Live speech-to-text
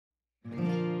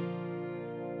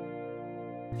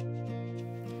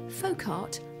Folk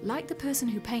art, like the person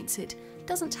who paints it,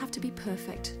 doesn't have to be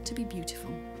perfect to be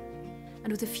beautiful.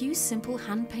 And with a few simple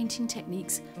hand painting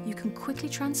techniques, you can quickly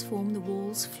transform the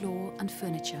walls, floor and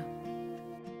furniture.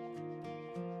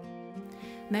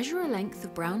 Measure a length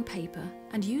of brown paper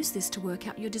and use this to work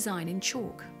out your design in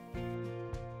chalk.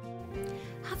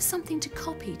 Have something to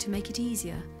copy to make it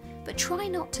easier, but try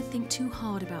not to think too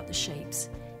hard about the shapes.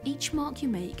 Each mark you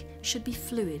make should be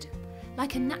fluid,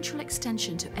 like a natural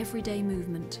extension to everyday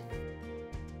movement.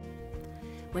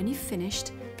 When you've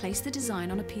finished, place the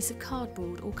design on a piece of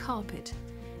cardboard or carpet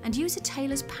and use a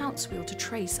tailor's pounce wheel to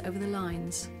trace over the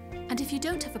lines. And if you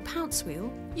don't have a pounce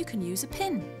wheel, you can use a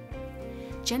pin.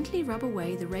 Gently rub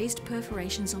away the raised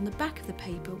perforations on the back of the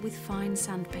paper with fine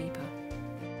sandpaper.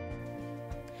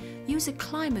 Use a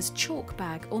climber's chalk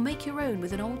bag or make your own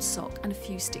with an old sock and a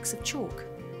few sticks of chalk.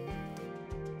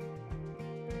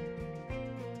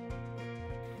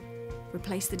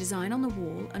 Replace the design on the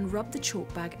wall and rub the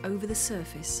chalk bag over the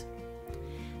surface.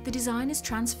 The design is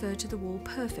transferred to the wall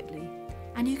perfectly,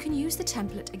 and you can use the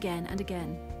template again and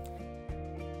again.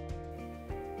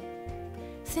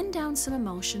 Thin down some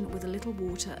emulsion with a little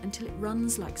water until it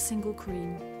runs like single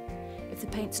cream. If the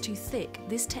paint's too thick,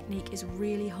 this technique is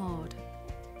really hard.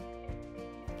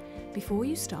 Before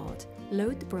you start,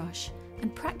 load the brush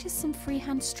and practice some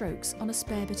freehand strokes on a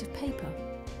spare bit of paper.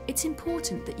 It's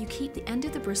important that you keep the end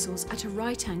of the bristles at a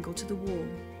right angle to the wall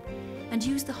and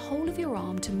use the whole of your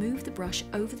arm to move the brush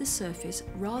over the surface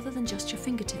rather than just your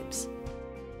fingertips.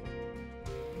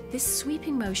 This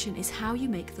sweeping motion is how you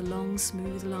make the long,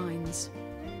 smooth lines.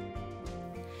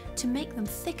 To make them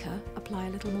thicker, apply a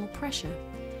little more pressure,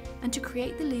 and to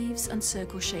create the leaves and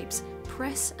circle shapes,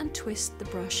 press and twist the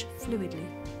brush fluidly.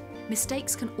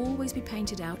 Mistakes can always be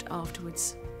painted out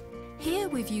afterwards. Here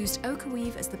we've used ochre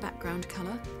weave as the background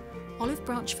colour, olive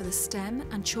branch for the stem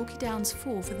and chalky downs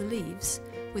 4 for the leaves,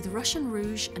 with Russian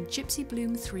rouge and gypsy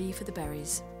bloom 3 for the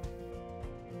berries.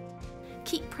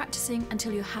 Keep practising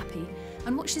until you're happy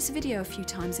and watch this video a few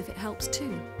times if it helps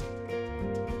too.